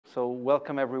So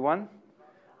welcome, everyone.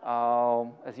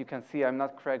 As you can see, I'm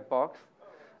not Craig Box.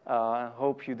 I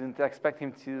hope you didn't expect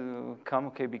him to come,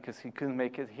 okay, because he couldn't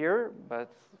make it here,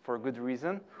 but for a good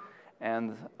reason.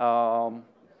 And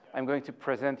I'm going to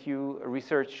present you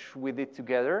research we did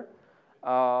together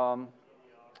about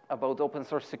open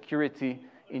source security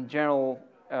in general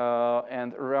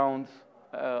and around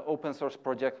open source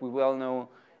projects we well know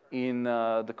in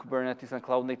the Kubernetes and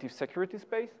cloud native security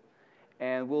space.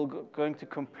 And we're going to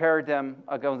compare them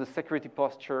against the security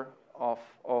posture of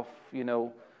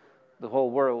the whole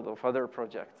world of other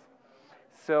projects.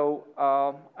 So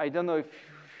I don't know if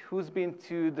who's been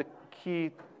to the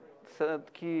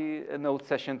keynote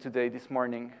session today, this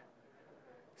morning.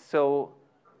 So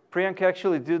Priyanka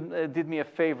actually did me a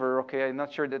favor. Okay, I'm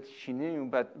not sure that she knew,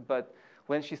 but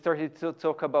when she started to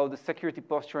talk about the security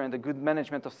posture and the good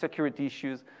management of security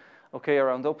issues, okay,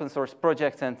 around open source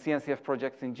projects and CNCF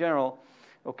projects in general,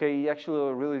 okay, he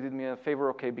actually really did me a favor,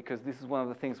 okay, because this is one of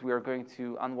the things we are going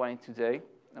to unwind today,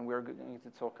 and we are going to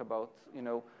talk about,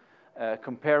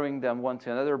 comparing them one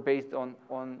to another based on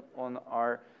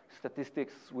our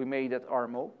statistics we made at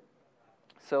ARMO.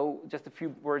 So just a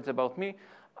few words about me.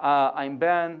 I'm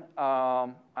Ben.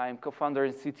 I'm co-founder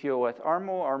and CTO at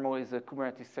ARMO. ARMO is a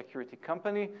Kubernetes security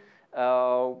company.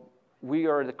 We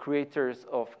are the creators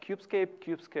of Kubescape.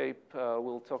 Kubescape,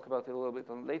 we'll talk about it a little bit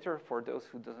later for those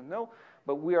who doesn't know.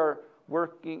 But we are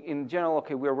working, in general,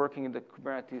 okay, we are working in the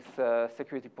Kubernetes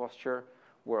security posture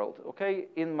world, okay?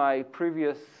 In my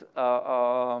previous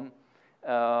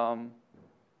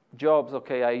jobs,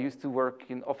 okay, I used to work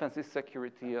in offensive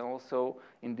security and also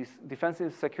in this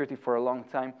defensive security for a long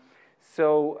time.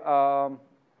 So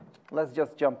let's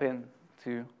just jump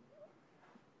into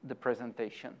the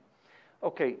presentation.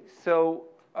 Okay, so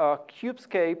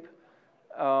Kubescape,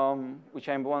 which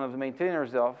I'm one of the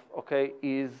maintainers of, okay,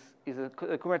 is a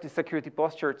Kubernetes security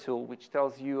posture tool which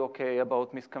tells you, okay,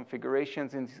 about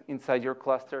misconfigurations inside your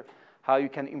cluster, how you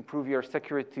can improve your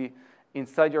security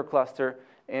inside your cluster.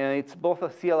 And it's both a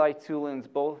CLI tool and it's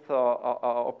both an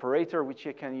operator which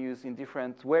you can use in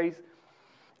different ways.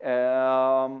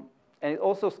 And it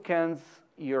also scans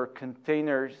your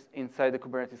containers inside the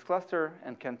Kubernetes cluster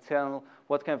and can tell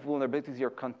what kind of vulnerabilities your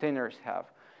containers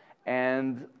have.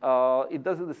 And it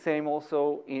does the same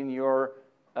also in your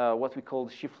what we call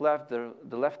shift left, the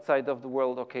left side of the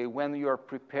world, okay, when you are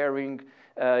preparing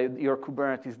your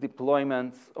Kubernetes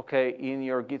deployments, okay, in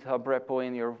your GitHub repo,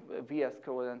 in your VS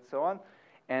Code, and so on,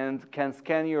 and can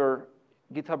scan your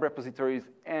GitHub repositories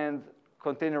and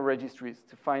container registries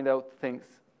to find out things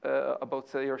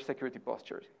about your security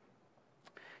postures.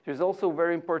 There's also a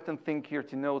very important thing here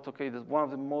to note, okay, that one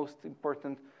of the most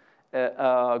important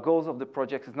goals of the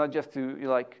project is not just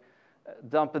to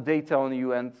dump the data on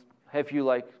you and have you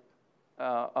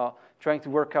trying to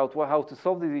work out how to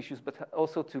solve these issues, but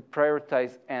also to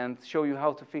prioritize and show you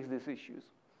how to fix these issues.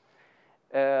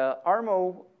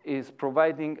 ARMO is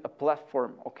providing a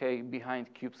platform, okay,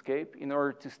 behind Kubescape in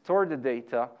order to store the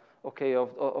data, okay,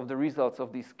 of the results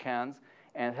of these scans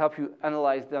and help you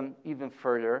analyze them even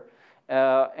further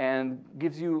and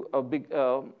gives you a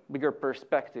bigger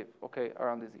perspective, okay,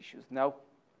 around these issues. Now,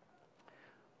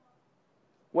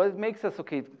 what it makes us,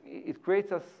 okay, it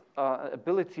creates us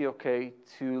ability, okay,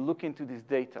 to look into this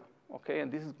data, okay,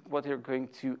 and this is what we're going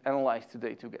to analyze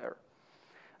today together.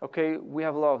 Okay, we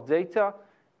have a lot of data,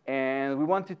 and we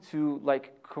wanted to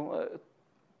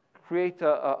create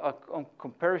a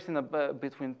comparison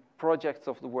between projects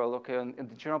of the world, okay, and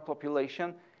the general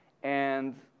population,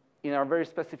 and in our very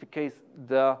specific case,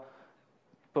 the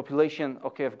population,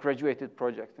 okay, of graduated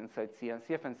projects inside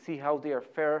CNCF, and see how they are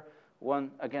fair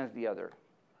one against the other.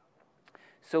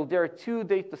 So there are two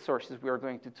data sources we are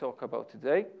going to talk about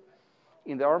today.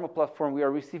 In the ARMO platform, we are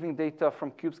receiving data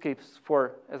from Kubescape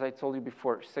for, as I told you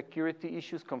before, security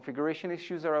issues, configuration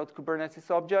issues around Kubernetes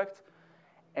objects,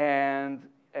 and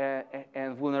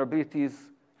vulnerabilities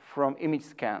from image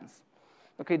scans.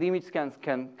 Okay, the image scans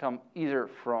can come either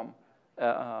from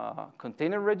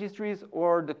container registries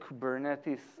or the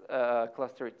Kubernetes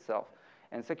cluster itself.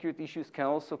 And security issues can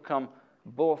also come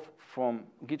both from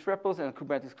Git repos and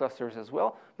Kubernetes clusters as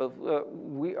well. But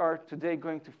we are today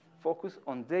going to focus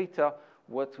on data,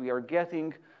 what we are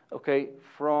getting, okay,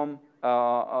 from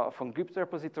Git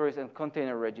repositories and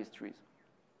container registries.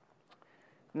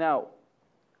 Now,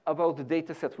 about the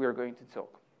data set we are going to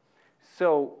talk.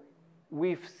 So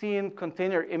we've seen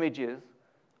container images,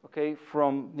 okay,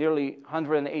 from nearly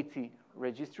 180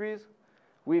 registries.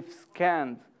 We've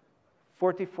scanned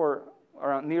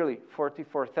around nearly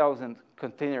 44,000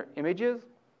 container images.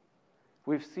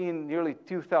 We've seen nearly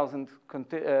 2,000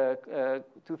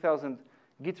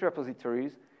 Git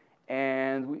repositories,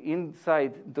 And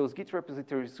inside those Git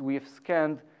repositories, we have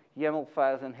scanned YAML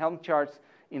files and Helm charts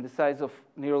in the size of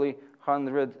nearly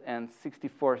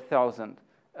 164,000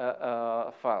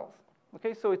 files.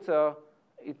 Okay, so it's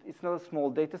not a small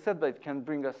data set, but it can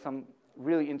bring us some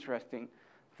really interesting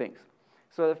things.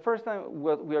 So the first time,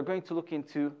 we are going to look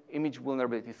into image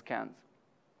vulnerability scans.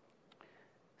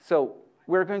 So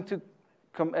we're going to,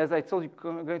 as I told you,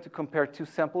 we're going to compare two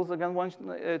samples again, one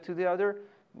to the other.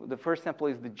 The first sample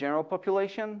is the general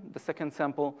population. The second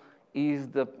sample is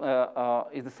the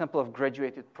sample of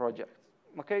graduated projects.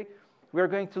 Okay, we are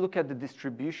going to look at the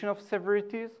distribution of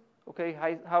severities. Okay,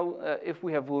 if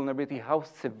we have vulnerability, how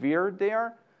severe they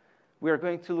are. We are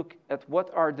going to look at what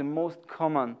are the most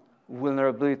common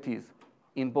vulnerabilities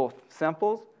in both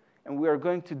samples, and we are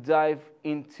going to dive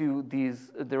into the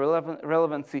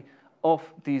relevancy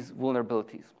of these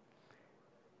vulnerabilities.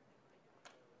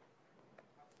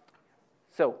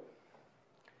 So,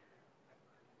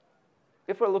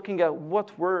 if we're looking at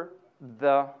what were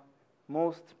the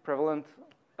most prevalent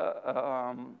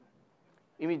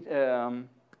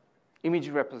image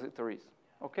repositories,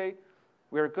 okay?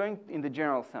 We are going in the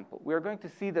general sample. We are going to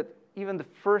see that even the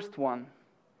first one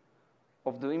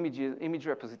of the image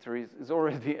repositories is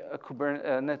already a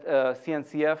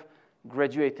CNCF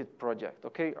graduated project,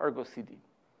 okay, ArgoCD,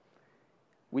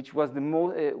 which was the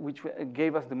which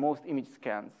gave us the most image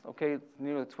scans, okay, it's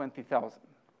nearly 20,000.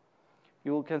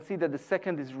 You can see that the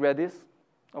second is Redis,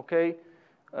 okay.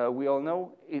 We all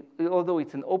know, although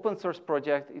it's an open source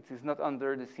project, it is not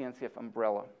under the CNCF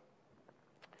umbrella.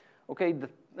 Okay,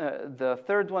 the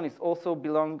third one is also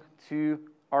belong to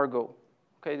Argo,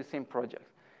 okay, the same project.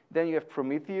 Then you have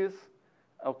Prometheus,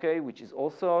 okay, which is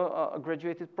also a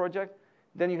graduated project.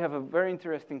 Then you have a very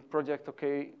interesting project,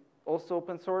 okay, also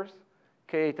open source.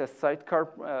 Okay, it has sidecar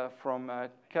from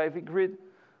Quay,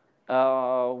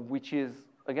 which is,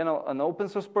 again, an open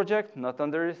source project, not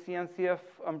under the CNCF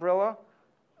umbrella,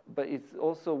 but it's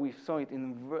also, we saw it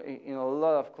in a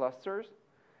lot of clusters.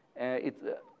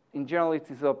 In general, it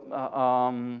is a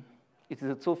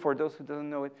tool, for those who don't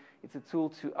know it, it's a tool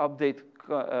to update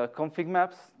config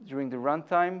maps during the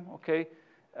runtime, okay,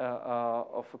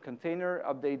 of a container,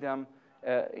 update them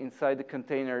inside the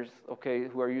containers, okay,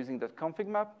 who are using that config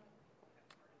map.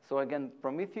 So again,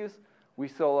 Prometheus, we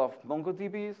saw a lot of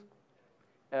MongoDBs,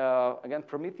 again,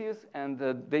 Prometheus, and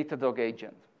the Datadog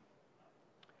agent.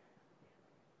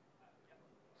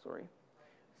 Sorry.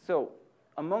 So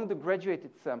among the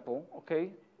graduated sample,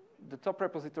 okay, the top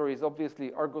repository is obviously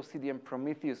ArgoCD and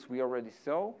Prometheus we already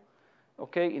saw,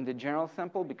 okay, in the general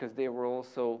sample, because they were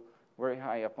also very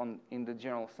high up in the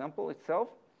general sample itself.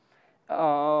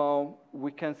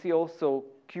 We can see also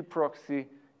kubeproxy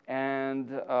and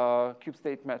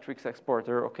kubestate matrix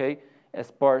exporter, okay,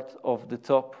 as part of the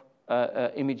top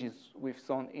images we've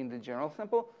shown in the general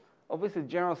sample. Obviously, the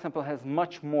general sample has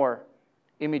much more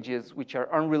images which are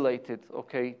unrelated,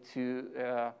 okay, to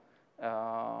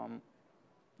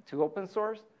open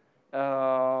source.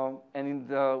 And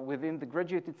within the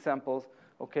graduated samples,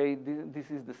 okay,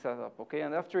 this is the setup, okay?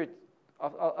 And after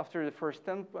the first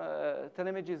 10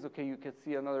 images, okay, you can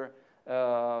see another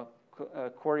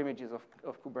core images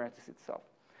of Kubernetes itself.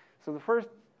 So the first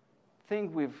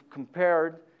thing we've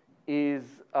compared is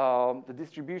the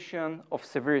distribution of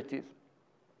severities.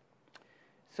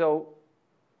 So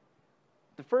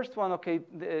the first one, okay,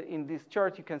 in this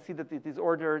chart, you can see that it is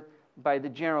ordered by the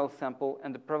general sample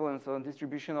and the prevalence and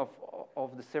distribution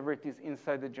of the severities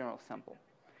inside the general sample.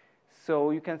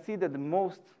 So you can see that the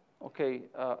most, okay,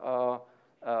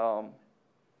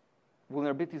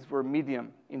 vulnerabilities were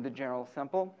medium in the general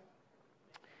sample.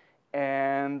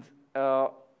 And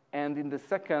in the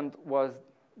second was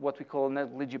what we call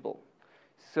negligible.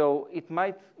 So it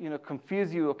might,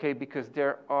 confuse you, okay, because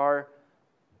there are,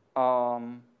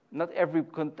 not every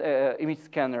image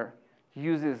scanner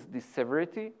uses this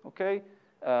severity, okay?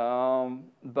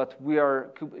 But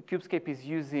Kubescape is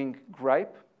using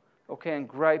gripe, okay? And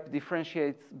gripe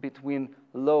differentiates between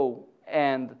low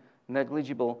and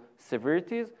negligible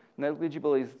severities.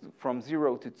 Negligible is from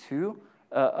 0 to 2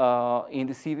 in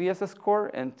the CVEs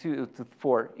score, and 2 to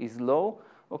 4 is low.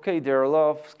 Okay, there are a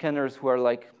lot of scanners who are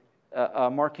like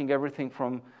marking everything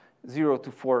from 0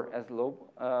 to 4 as low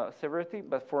severity,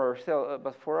 but for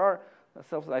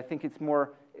ourselves, I think it's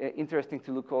more interesting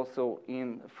to look also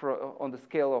on the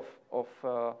scale of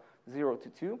 0 to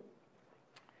 2.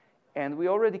 And we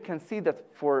already can see that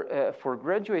for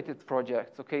graduated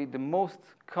projects, okay, the most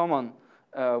common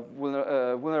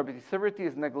vulnerability severity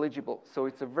is negligible. So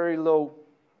it's a very low,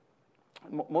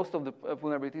 most of the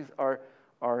vulnerabilities are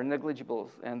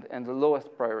negligibles and the lowest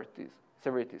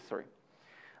severities, sorry.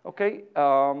 Okay,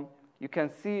 you can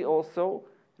see also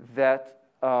that,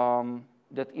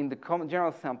 that in the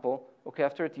general sample, okay,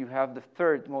 after it you have the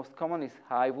third most common is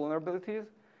high vulnerabilities.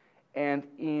 And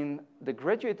in the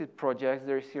graduated projects,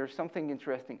 there's here something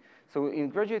interesting. So in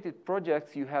graduated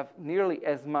projects, you have nearly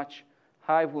as much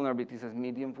high vulnerabilities as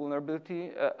medium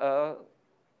vulnerabilities.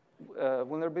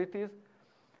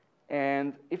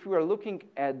 And if we are looking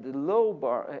at the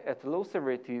low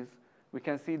severities, we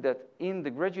can see that in the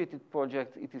graduated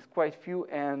project, it is quite few,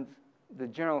 and the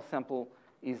general sample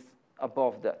is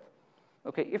above that.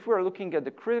 Okay, if we're looking at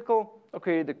the critical,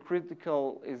 okay, the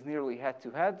critical is nearly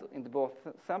head-to-head in both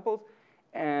samples.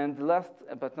 And last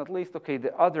but not least, okay,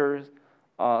 the others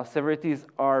severities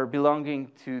are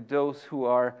belonging to those who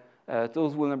are,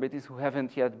 those vulnerabilities who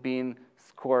haven't yet been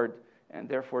scored, and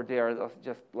therefore they are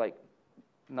just like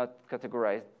not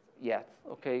categorized yet,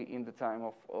 okay, in the time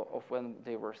of when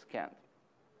they were scanned.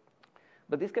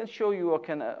 But this can show you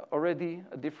already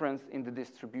a difference in the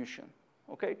distribution,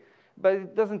 okay? But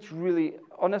it doesn't really,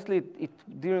 honestly, it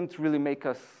didn't really make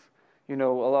us, you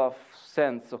know, a lot of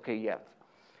sense, okay, yet.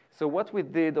 So what we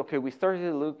did, okay, we started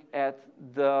to look at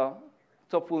the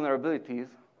top vulnerabilities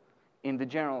in the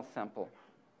general sample.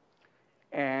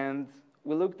 And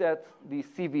we looked at the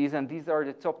CVEs, and these are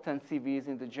the top 10 CVEs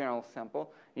in the general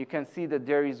sample. You can see that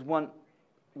there is one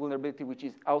vulnerability which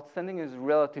is outstanding, is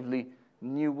relatively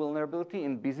new vulnerability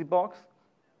in BusyBox,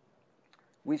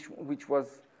 which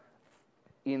was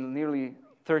in nearly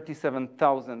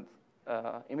 37,000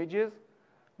 images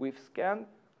we've scanned,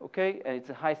 okay, and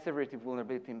it's a high severity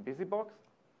vulnerability in BusyBox.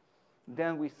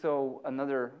 Then we saw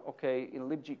another, okay, in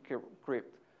libgcrypt,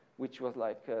 which was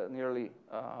like nearly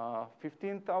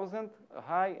 15,000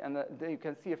 high, and then you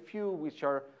can see a few which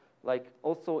are like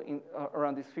also in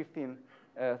around these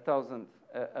 15,000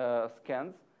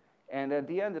 scans. And at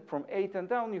the end, from 8 and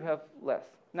down, you have less.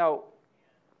 Now,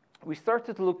 we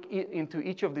started to look into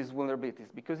each of these vulnerabilities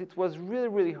because it was really,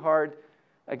 really hard,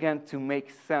 again, to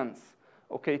make sense,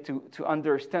 okay, to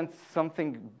understand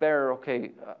something better,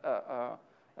 okay,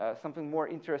 something more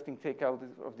interesting take out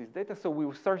of this data. So we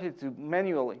started to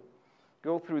manually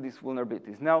go through these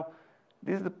vulnerabilities. Now,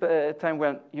 this is the time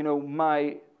when, you know,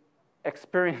 my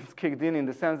experience kicked in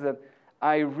the sense that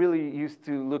I really used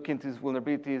to look into these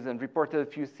vulnerabilities and reported a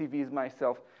few CVEs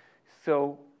myself.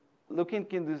 So looking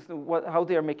into this, how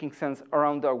they are making sense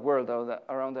around our world,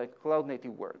 around the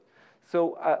cloud-native world.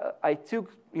 So I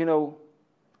took, you know,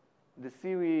 the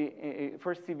CVE,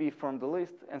 first CVE from the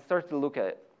list and started to look at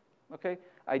it, okay?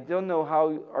 I don't know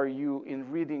how are you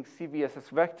in reading CVEs as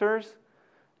vectors,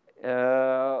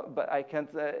 but I can't,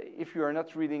 if you are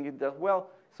not reading it that well,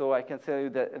 so I can tell you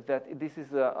that this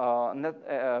is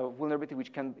a vulnerability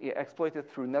which can be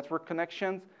exploited through network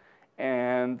connections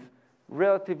and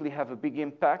relatively have a big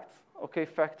impact, okay,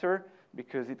 factor,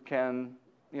 because it can,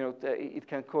 you know, it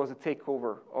can cause a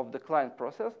takeover of the client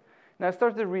process. Now I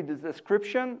started to read the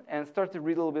description and started to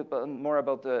read a little bit more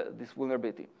about this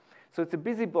vulnerability. So it's a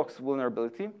BusyBox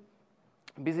vulnerability.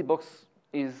 BusyBox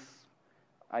is,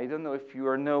 I don't know if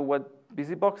you know what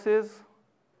BusyBox is.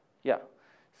 Yeah.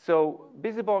 So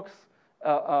BusyBox,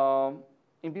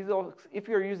 in BusyBox, if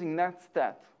you're using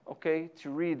netstat, okay, to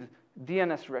read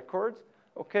DNS records,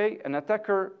 okay, an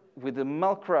attacker with a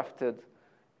mal-crafted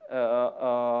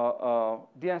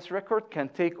DNS record can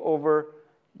take over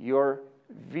your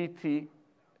VT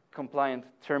compliant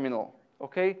terminal,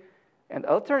 okay? And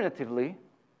alternatively,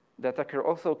 the attacker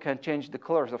also can change the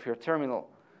colors of your terminal.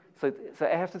 So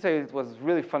I have to say it was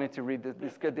really funny to read this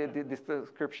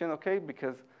description, okay?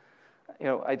 Because, you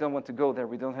know, I don't want to go there.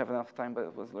 We don't have enough time, but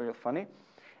it was really funny.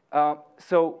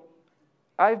 So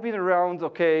I've been around,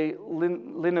 okay,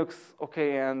 Linux,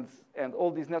 okay, and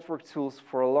all these network tools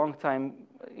for a long time,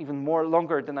 even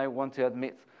longer than I want to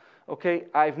admit. Okay,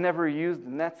 I've never used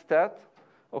netstat,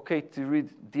 okay, to read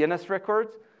DNS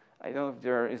records. I don't know if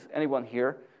there is anyone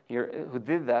here who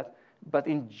did that. But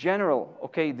in general,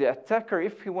 okay, the attacker,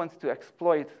 if he wants to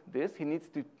exploit this, he needs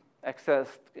to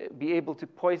be able to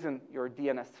poison your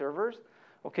DNS servers,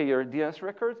 okay, your DNS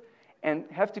records, and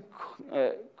have to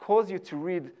cause you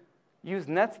to use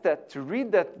netstat to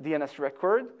read that DNS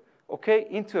record, okay,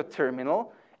 into a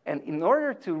terminal. And in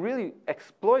order to really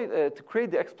exploit, to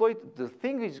create the exploit, the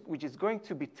thing which is going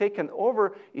to be taken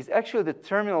over is actually the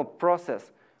terminal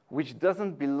process, which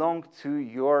doesn't belong to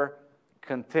your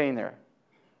container,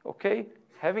 okay?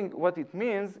 Having what it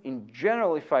means, in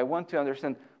general, if I want to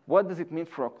understand what does it mean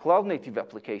for a cloud-native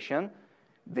application,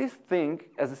 this thing,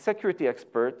 as a security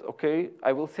expert, okay,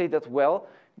 I will say that, well,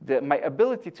 my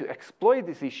ability to exploit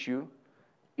this issue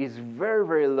is very,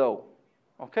 very low,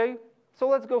 okay? So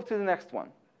let's go to the next one.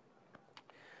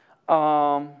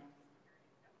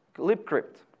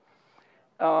 Libcrypt.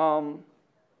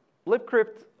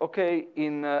 libcrypt, okay,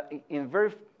 in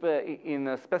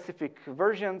specific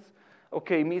versions,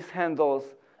 okay, mishandles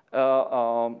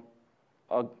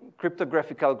a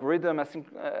cryptographic algorithm,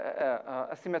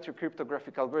 asymmetric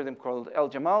cryptographic algorithm called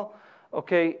LJamal,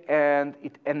 okay, and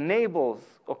it enables,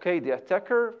 okay, the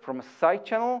attacker from a side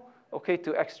channel, okay,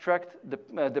 to extract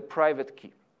the private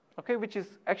key, okay, which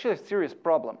is actually a serious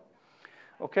problem,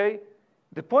 okay.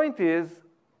 The point is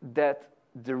that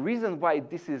the reason why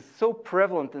this is so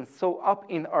prevalent and so up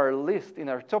in our list, in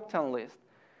our top 10 list,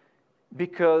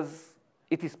 because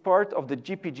it is part of the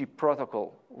GPG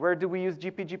protocol. Where do we use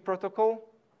GPG protocol?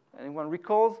 Anyone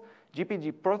recalls?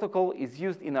 GPG protocol is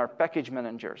used in our package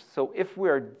managers. So if we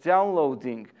are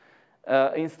downloading,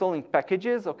 installing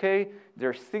packages, okay,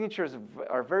 their signatures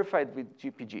are verified with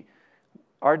GPG.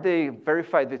 Are they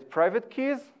verified with private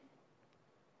keys?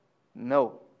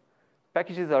 No.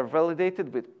 Packages are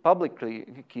validated with public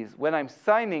keys. When I'm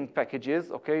signing packages,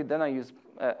 okay, then I use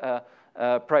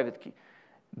private key.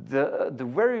 The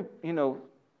very,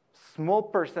 small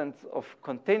percent of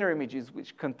container images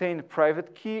which contain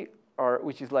private key,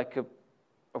 which is like a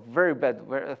very bad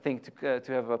thing to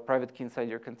have a private key inside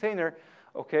your container,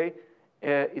 okay,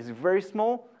 is very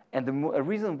small. And the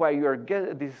reason why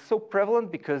this is so prevalent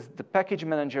because the package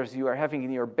managers you are having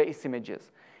in your base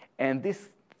images, and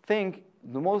this thing.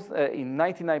 The most in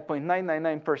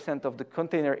 99.999% of the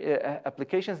container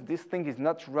applications, this thing is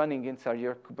not running inside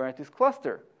your Kubernetes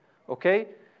cluster, okay?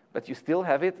 But you still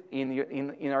have it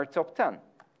in our top 10.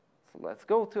 So let's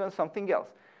go to something else.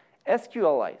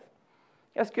 SQLite.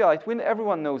 SQLite,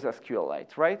 everyone knows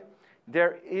SQLite, right?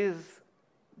 There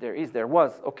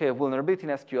was, okay, a vulnerability in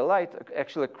SQLite,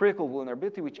 actually a critical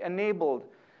vulnerability, which enabled,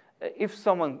 if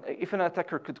an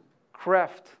attacker could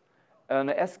craft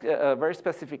a very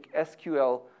specific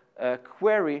SQL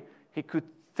query, he could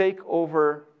take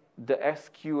over the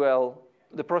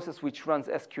process which runs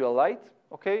SQLite,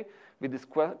 okay, with this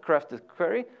crafted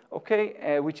query,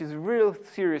 okay, which is a real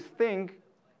serious thing.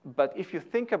 But if you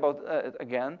think about it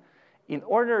again, in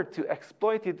order to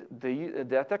exploit it,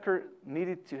 the attacker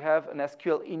needed to have an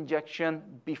SQL injection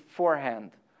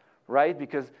beforehand, right?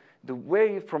 Because the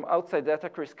way from outside the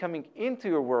attacker is coming into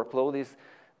your workload is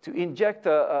to inject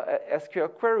a SQL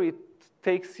query. It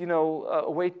takes a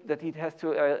way that it has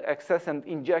to access and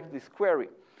inject this query.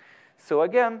 So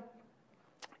again,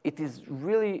 it is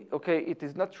really it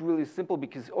is not really simple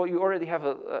because you already have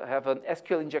an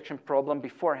SQL injection problem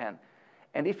beforehand.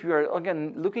 And if you are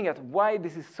again looking at why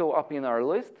this is so up in our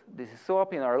list,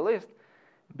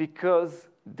 because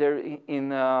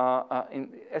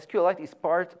SQLite is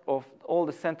part of all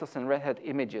the CentOS and Red Hat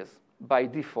images by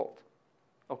default.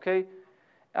 Okay.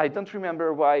 I don't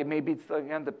remember why. Maybe it's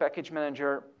again the package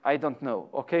manager. I don't know.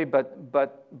 Okay, but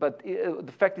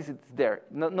the fact is it's there.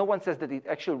 No one says that it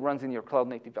actually runs in your cloud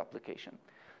native application.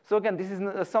 So again, this is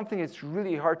something it's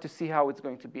really hard to see how it's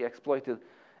going to be exploited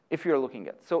if you're looking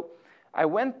at. So I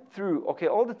went through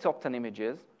all the top 10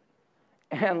 images,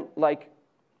 and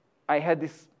I had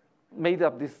made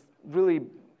up this really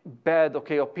bad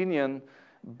opinion,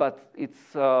 but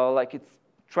it's it's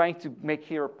trying to make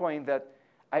here a point that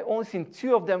I only seen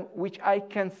 2 of them, which I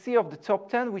can see of the top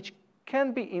 10, which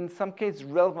can be in some cases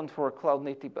relevant for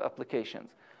cloud-native applications.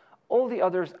 All the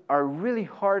others are really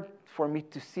hard for me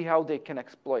to see how they can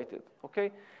exploit it,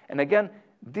 okay? And again,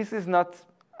 this is not,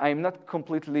 I'm not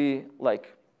completely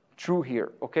true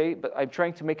here, okay? But I'm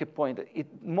trying to make a point that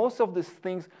most of these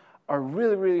things are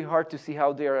really, really hard to see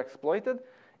how they are exploited,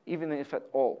 even if at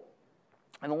all.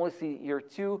 And I only see here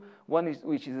 2. One is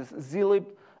which is zlib,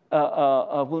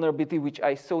 a vulnerability which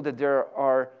I saw that there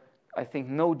are, I think,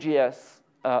 Node.js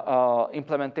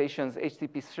implementations,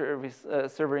 HTTP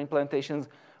server implementations,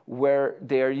 where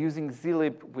they are using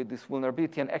zlib with this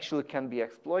vulnerability and actually can be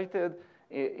exploited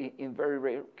in very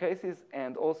rare cases,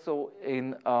 and also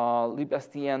in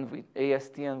libstn with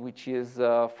ASTN, which is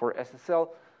for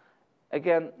SSL.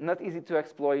 Again, not easy to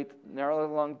exploit, narrow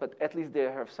along, but at least they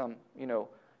have some,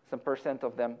 some percent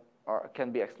of them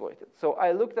can be exploited. So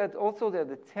I looked at also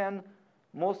the 10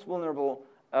 most vulnerable,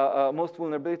 prevalent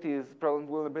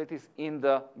vulnerabilities in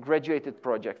the graduated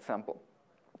project sample.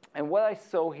 And what I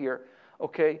saw here,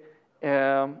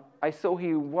 I saw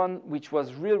here one which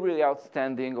was really, really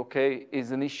outstanding,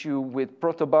 is an issue with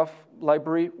protobuf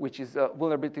library, which is a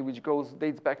vulnerability which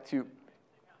dates back to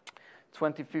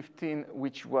 2015,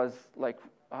 which was a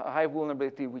high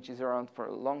vulnerability, which is around for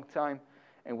a long time.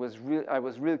 And I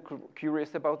was really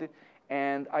curious about it.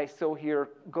 And I saw here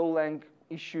Golang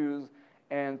issues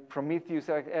and Prometheus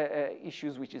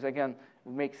issues, which is, again,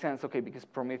 makes sense, because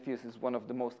Prometheus is one of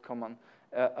the most common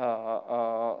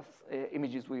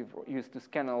images we've used to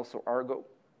scan, and also Argo,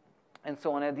 and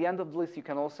so on. At the end of the list, you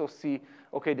can also see,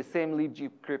 okay, the same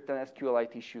libgcrypt and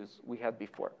SQLite issues we had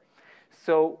before.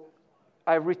 So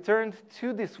I returned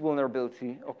to this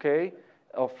vulnerability, okay,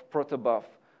 of protobuf,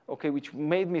 okay, which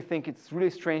made me think it's really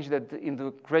strange that in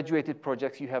the graduated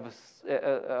projects you have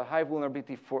a high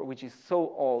vulnerability for which is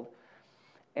so old.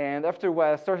 And after a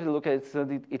while, I started to look at it, so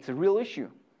it's a real issue.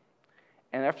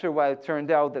 And after a while, it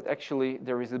turned out that actually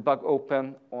there is a bug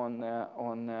open on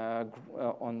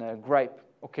gripe,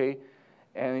 okay?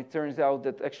 And it turns out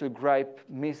that actually gripe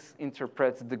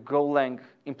misinterprets the Golang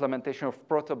implementation of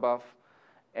protobuf,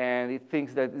 and it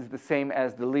thinks that it's the same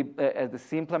as the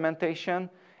C implementation,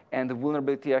 and the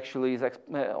vulnerability actually is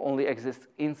only exists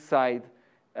inside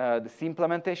the C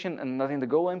implementation and not in the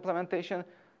Go implementation.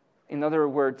 In other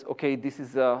words, okay, this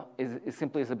is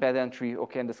simply a bad entry,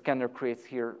 okay, and the scanner creates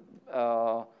here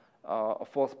a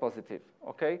false positive,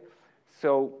 okay?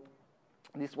 So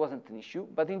this wasn't an issue,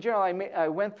 but in general, I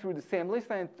went through the same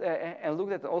list and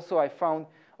looked at. Also, I found,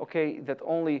 okay, that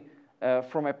only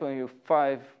from my point of view,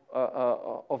 5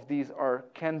 of these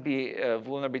can be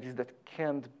vulnerabilities that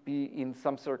can't be, in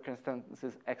some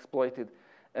circumstances, exploited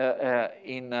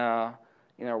in our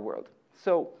world.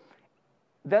 So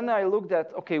then I looked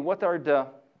at, okay, what are the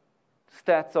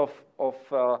stats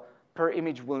of per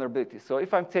image vulnerability? So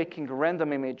if I'm taking a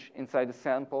random image inside the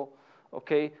sample,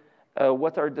 okay,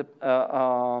 what are the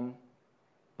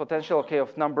potential, okay,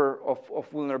 of number of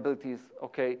vulnerabilities,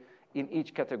 okay, in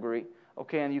each category?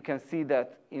 Okay, and you can see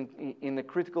that in the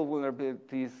critical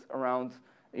vulnerabilities around,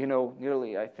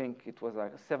 nearly, I think it was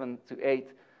like 7 to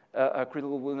 8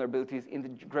 critical vulnerabilities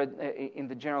in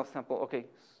the general sample. Okay,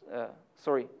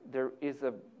 sorry, there is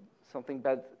something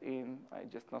bad in. I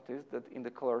just noticed that in the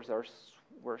colors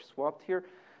were swapped here.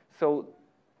 So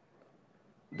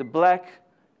the black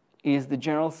is the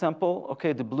general sample.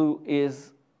 Okay, the blue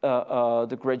is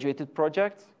the graduated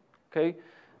projects. Okay.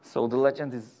 So the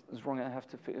legend is wrong and have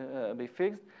to be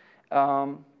fixed.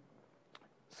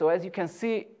 So as you can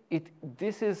see,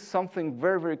 this is something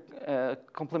very, very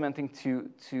complementing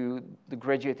to the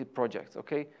graduated projects,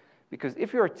 okay? Because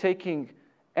if you are taking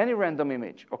any random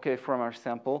image, okay, from our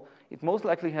sample, it most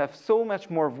likely have so much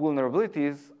more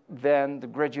vulnerabilities than the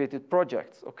graduated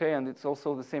projects, okay? And it's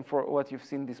also the same for what you've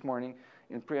seen this morning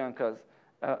in Priyanka's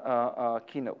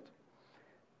keynote.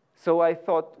 So I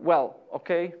thought, well,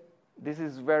 okay, this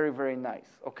is very, very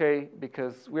nice, okay,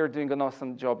 because we're doing an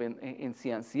awesome job in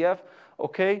CNCF,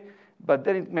 okay, but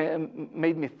then it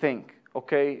made me think,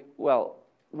 okay, well,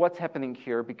 what's happening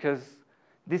here? Because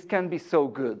this can be so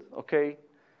good, okay,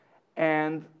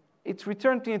 and it's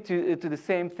returned to the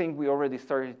same thing we already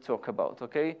started to talk about,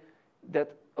 okay,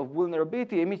 that a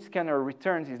vulnerability image scanner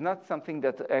returns is not something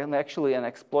that actually an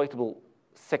exploitable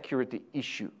security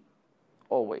issue,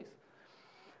 always.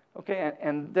 Okay,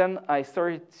 and then I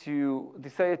decided to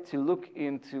look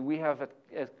into, we have at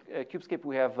Kubescape,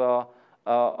 we have a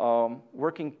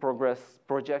work in progress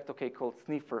project, okay, called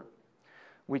Sniffer,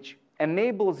 which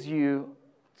enables you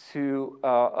to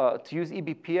use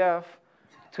eBPF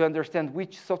to understand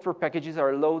which software packages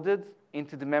are loaded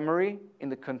into the memory in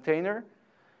the container.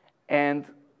 And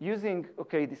using,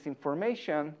 okay, this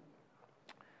information,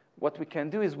 what we can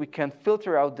do is we can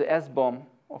filter out the SBOM,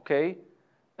 okay,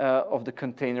 of the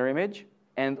container image,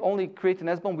 and only create an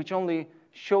SBOM which only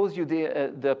shows you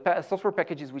the software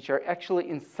packages which are actually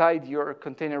inside your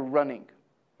container running,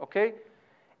 okay?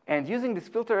 And using this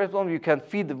filter SBOM, you can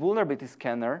feed the vulnerability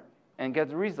scanner and get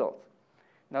the results.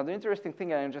 Now, the interesting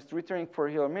thing, and I'm just returning for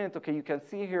here a minute, okay, you can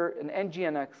see here an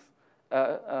NGNX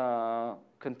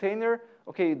container.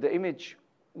 Okay, the image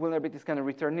vulnerability scanner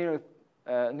return nearly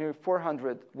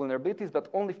 400 vulnerabilities, but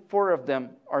only 4 of them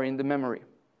are in the memory,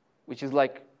 which is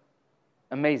like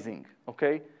amazing,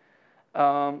 okay?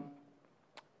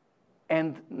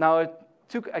 And now it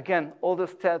took, again, all the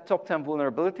top 10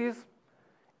 vulnerabilities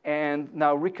and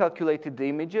now recalculated the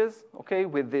images, okay,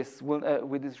 with this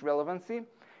relevancy.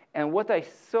 And what I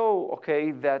saw,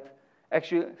 okay, that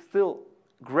actually still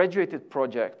graduated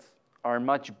projects are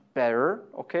much better,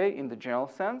 okay, in the general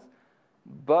sense,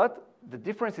 but the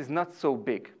difference is not so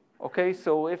big, okay?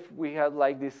 So if we had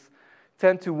like this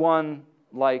 10-to-1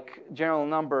 like general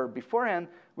number beforehand,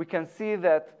 we can see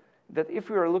that if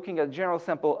we are looking at general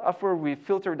sample, after we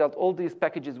filtered out all these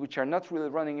packages which are not really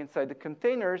running inside the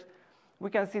containers, we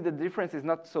can see the difference is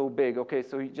not so big, okay?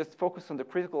 So you just focus on the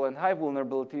critical and high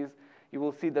vulnerabilities, you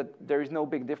will see that there is no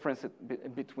big difference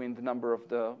between the number of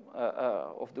the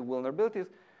vulnerabilities,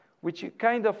 which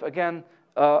kind of, again,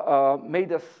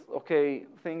 made us, okay,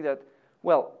 think that,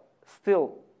 well,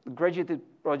 still, graduated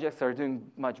projects are doing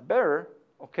much better,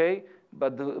 okay,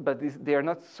 but they are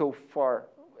not so far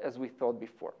as we thought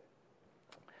before.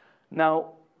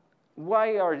 Now,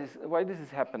 why this is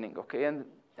happening? Okay, and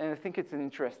I think it's an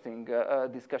interesting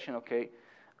discussion. Okay,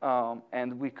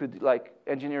 and we could, like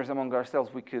engineers among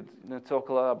ourselves, we could talk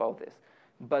a lot about this.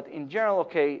 But in general,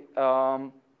 okay,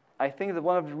 I think that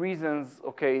one of the reasons,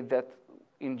 okay, that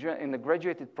in the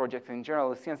graduated projects in general,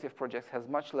 the CNCF projects has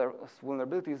much less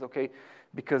vulnerabilities, okay,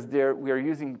 because we are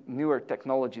using newer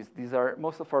technologies.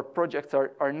 Most of our projects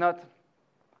are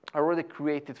already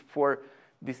created for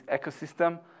this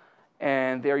ecosystem,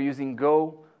 and they are using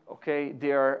Go. Okay,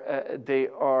 they are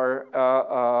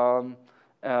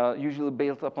usually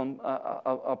built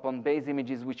upon base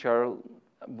images which are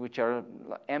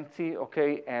empty.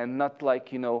 Okay, and not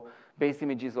like base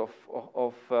images of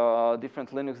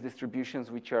different Linux distributions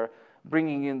which are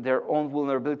bringing in their own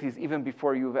vulnerabilities even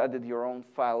before you've added your own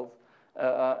files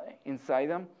inside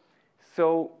them.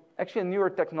 So actually, newer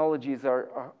technologies are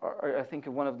I think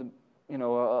one of the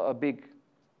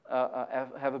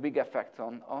have a big effect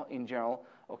on in general.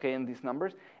 Okay, in these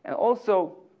numbers, and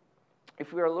also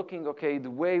if we are looking, okay, the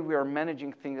way we are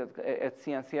managing things at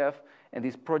CNCF and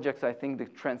these projects, I think the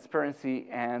transparency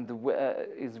and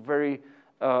is very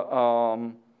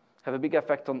have a big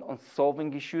effect on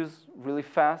solving issues really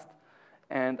fast.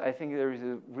 And I think there is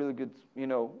a really good,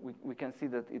 we can see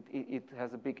that it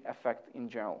has a big effect in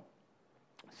general.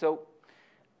 So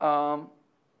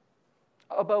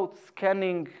about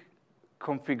scanning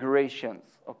configurations,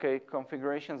 okay,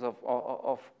 configurations of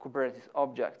Kubernetes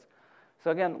objects.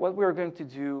 So again, what we're going to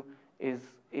do is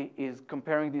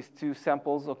comparing these two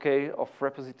samples, okay, of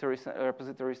repositories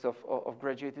of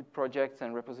graduated projects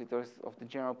and repositories of the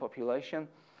general population.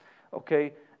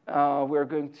 Okay, we're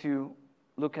going to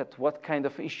look at what kind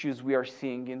of issues we are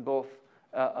seeing in both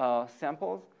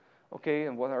samples, okay,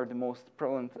 and what are the most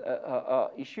prevalent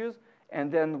issues,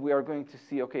 and then we are going to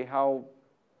see, okay, how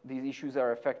these issues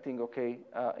are affecting, okay,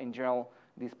 in general,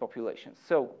 these populations.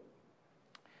 So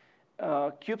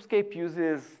Kubescape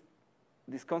uses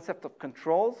this concept of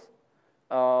controls,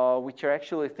 which are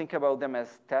actually, think about them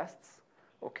as tests,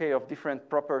 okay, of different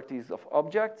properties of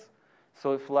objects.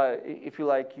 So if you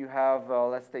like, you have,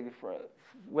 let's take it for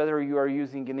whether you are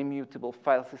using an immutable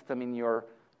file system in your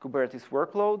Kubernetes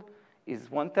workload is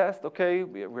one test, okay?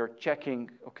 We're checking,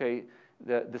 okay,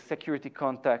 the security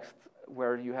context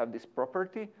where you have this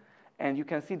property. And you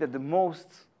can see that the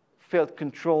most failed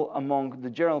control among the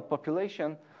general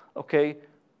population, okay,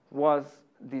 was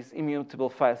this immutable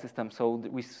file system. So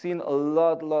we've seen a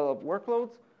lot of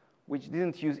workloads which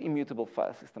didn't use immutable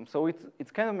file system. So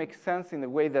it kind of makes sense in a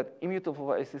way that immutable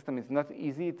file system is not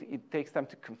easy. It takes time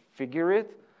to configure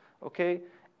it, okay?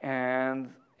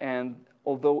 And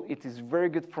although it is very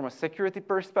good from a security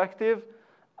perspective,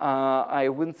 I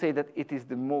wouldn't say that it is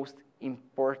the most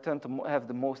important, have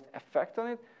the most effect on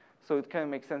it. So it kind of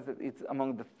makes sense that it's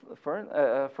among the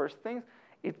first things.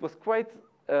 It was quite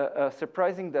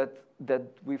surprising that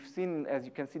we've seen, as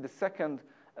you can see, the second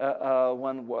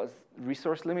one was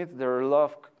resource limits. There are a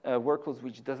lot of workloads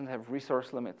which doesn't have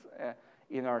resource limits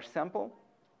in our sample.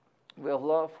 We have a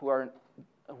lot who are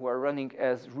running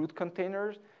as root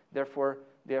containers. Therefore,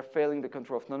 they are failing the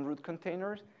control of non-root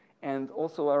containers. And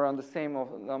also around the same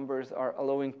numbers are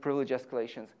allowing privilege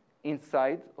escalations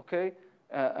inside, okay,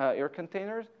 your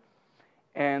containers.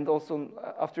 And also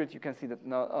after it, you can see that a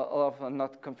lot of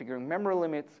not configuring memory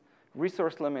limits,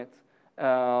 resource limits,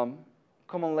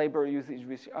 common labor usage,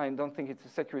 which I don't think it's a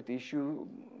security issue,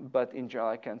 but in general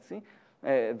I can see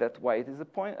that's why it is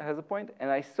has a point.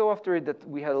 And I saw after it that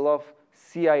we had a lot of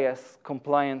CIS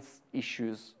compliance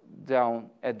issues down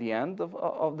at the end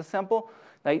of the sample.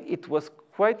 Now, it was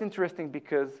quite interesting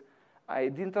because I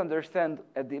didn't understand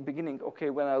at the beginning, okay,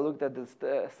 when I looked at this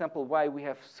sample, why we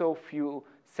have so few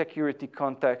security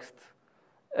context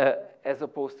as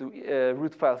opposed to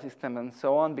root file system and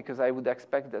so on, because I would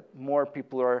expect that more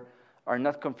people are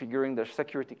not configuring their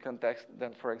security context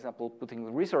than, for example, putting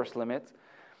the resource limits.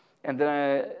 And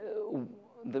then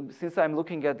since I'm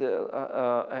looking at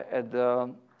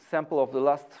the sample of the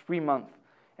last 3 months,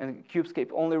 and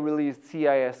Kubescape only released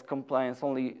CIS compliance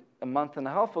only a month and a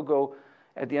half ago,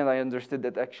 at the end I understood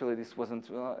that actually this wasn't,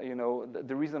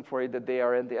 the reason for it that they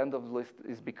are at the end of the list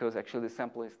is because actually the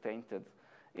sample is tainted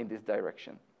in this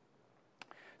direction.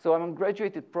 So among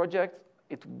graduated projects,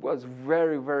 it was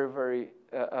very, very, very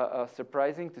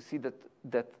surprising to see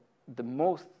that the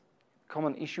most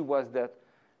common issue was that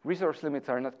resource limits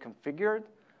are not configured.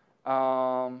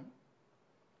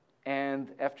 And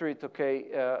after it, okay,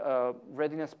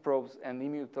 readiness probes and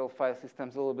immutable file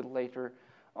systems a little bit later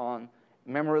on,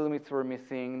 memory limits were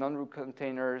missing, non-root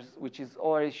containers, which is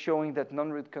already showing that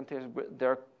non-root containers,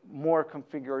 they're more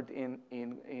configured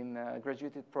in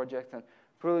graduated projects, and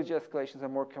privilege escalations are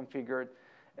more configured,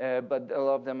 but a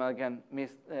lot of them, again,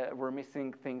 were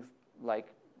missing things like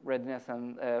readiness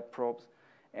and probes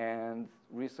and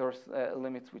resource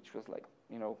limits, which was like,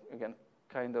 again,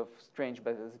 kind of strange,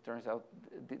 but as it turns out,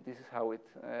 this is how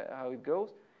it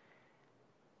goes.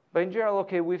 But in general,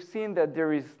 okay, we've seen that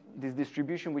there is this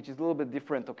distribution, which is a little bit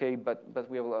different, okay, but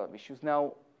we have a lot of issues.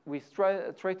 Now, we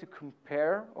try to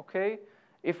compare, okay,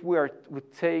 if we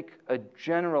would take a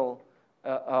general,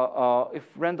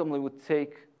 if randomly would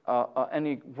take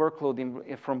any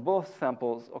workload from both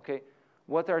samples, okay,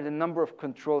 what are the number of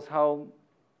controls,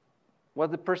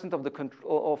 what the percent of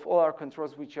of all our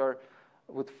controls which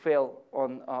would fail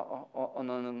on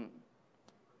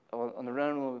a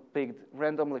randomly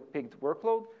picked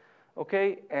workload,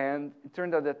 okay, and it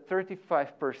turned out that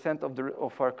 35%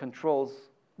 of our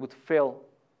controls would fail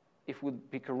if we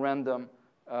pick a random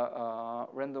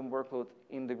workload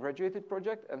in the graduated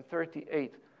project, and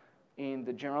 38 in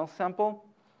the general sample.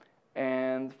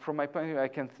 And from my point of view, I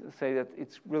can say that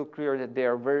it's real clear that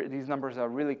these numbers are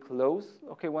really close,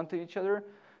 okay, one to each other.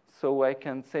 So I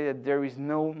can say that there is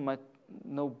no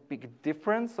big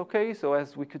difference, okay. So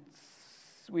as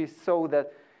we saw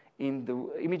that in the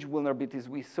image vulnerabilities,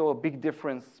 we saw a big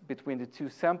difference between the two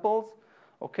samples,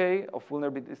 okay, of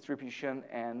vulnerability distribution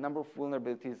and number of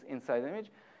vulnerabilities inside the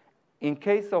image. In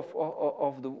case of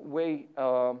the way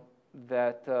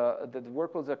that the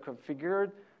workloads are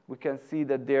configured, we can see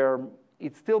that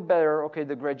it's still better, okay,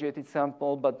 the graduated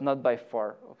sample, but not by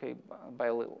far, okay, by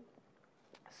a little.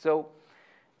 So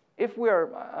if we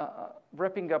are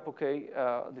wrapping up, okay,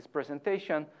 this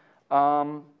presentation,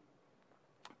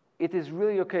 it is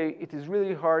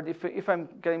really hard, if I'm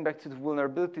getting back to the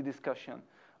vulnerability discussion,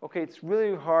 okay, it's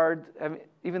really hard,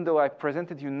 even though I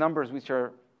presented you numbers which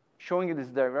are showing you this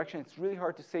direction, it's really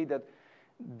hard to say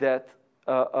that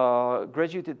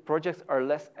graduated projects are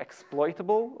less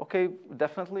exploitable, okay,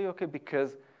 definitely, okay,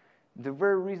 because the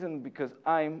very reason, because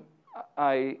I'm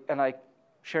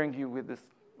sharing you with this,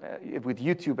 with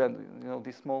YouTube and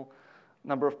this small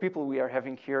number of people we are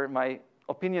having here, my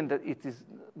opinion that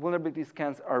vulnerability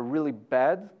scans are really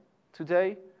bad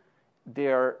today. They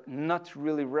are not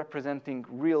really representing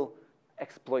real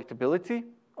exploitability,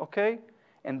 okay?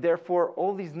 And therefore,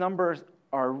 all these numbers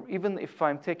are, even if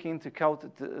I'm taking into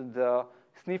account the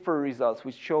sniffer results,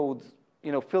 which showed,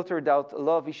 filtered out a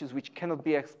lot of issues which cannot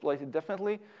be exploited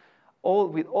definitely,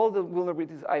 with all the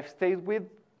vulnerabilities I've stayed with,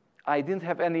 I didn't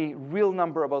have any real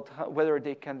number about whether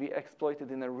they can be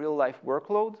exploited in a real-life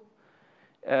workload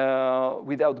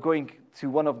without going to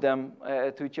one of them,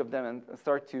 to each of them, and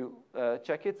start to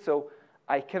check it. So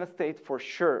I cannot state for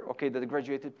sure, okay, that the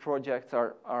graduated projects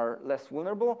are less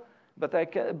vulnerable, but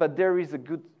there is a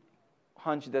good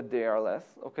hunch that they are less,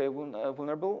 okay,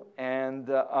 vulnerable, and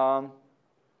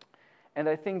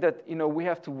I think that we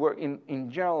have to work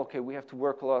in general, okay, we have to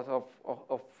work a lot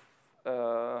of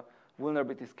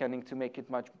vulnerability scanning to make it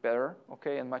much better,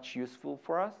 okay, and much useful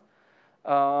for us.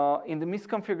 In the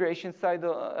misconfiguration side,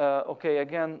 okay,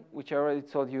 again, which I already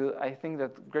told you, I think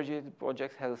that graduated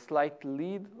projects have a slight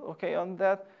lead, okay, on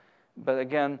that, but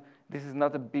again, this is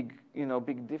not a big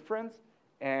difference,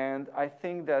 and I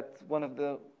think that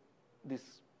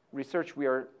this research we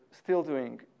are still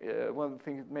doing, one of the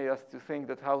things that made us to think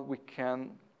that how we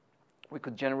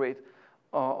could generate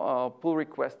pull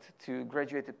requests to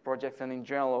graduated projects and in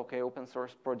general, okay, open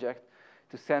source projects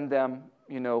to send them,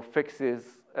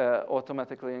 fixes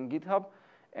automatically in GitHub.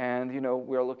 And,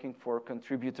 we are looking for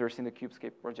contributors in the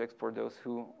Kubescape project for those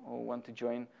who want to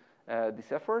join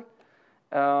this effort.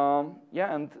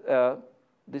 Yeah, and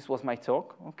this was my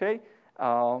talk, okay?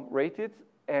 Rate it,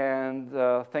 and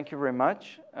thank you very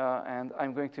much. And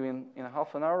I'm going to, in a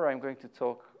half an hour, I'm going to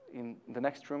talk in the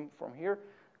next room from here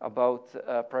about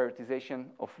prioritization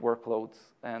of workloads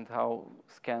and how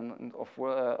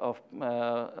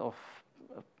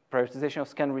prioritization of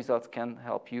scan results can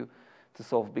help you to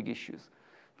solve big issues.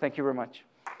 Thank you very much.